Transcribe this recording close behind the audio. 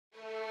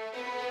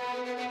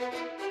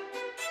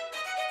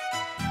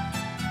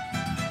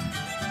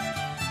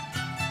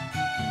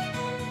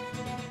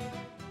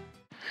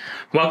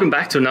Welcome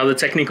back to another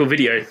technical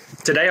video.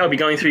 Today I'll be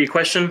going through your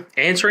question,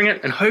 answering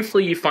it, and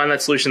hopefully you find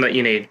that solution that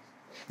you need.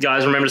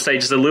 Guys, remember to stay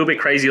just a little bit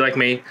crazy like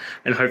me,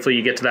 and hopefully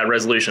you get to that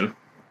resolution.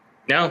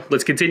 Now,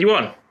 let's continue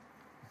on.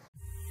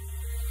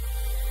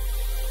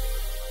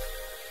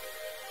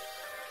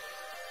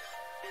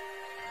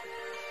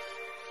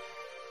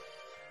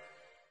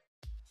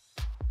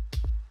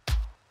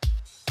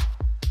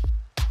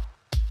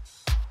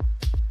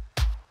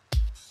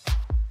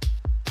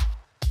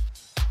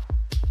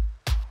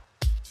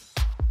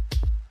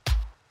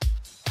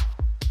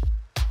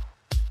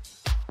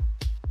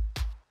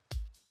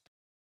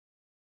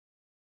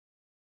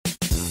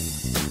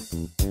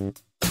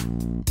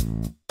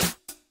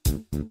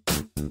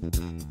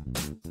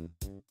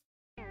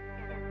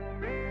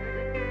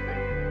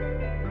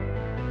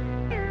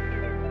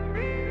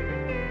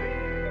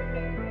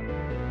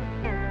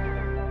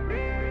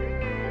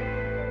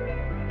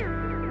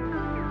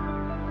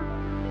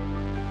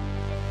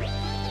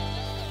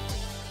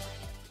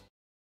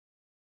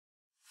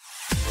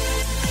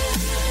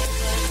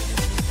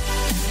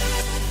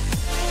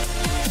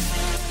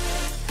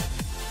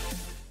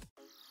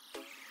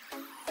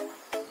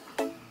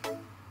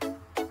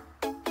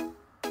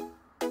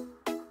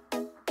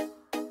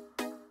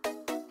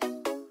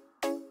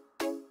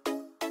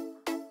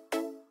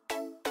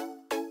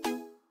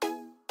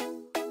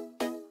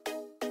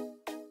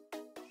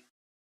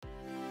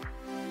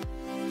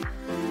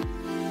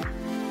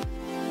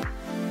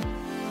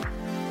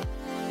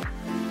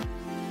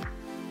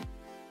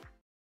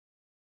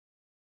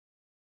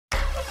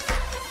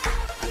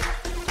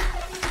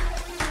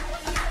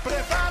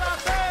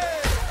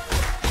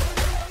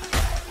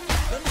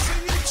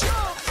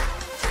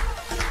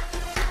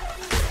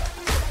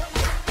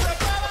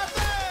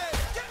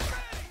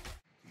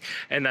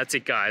 And that's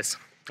it, guys.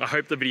 I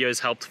hope the video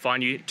has helped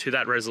find you to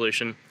that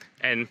resolution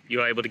and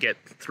you're able to get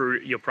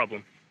through your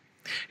problem.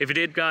 If it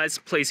did, guys,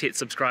 please hit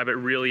subscribe. I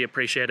really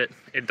appreciate it.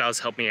 It does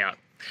help me out.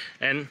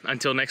 And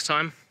until next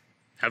time,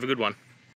 have a good one.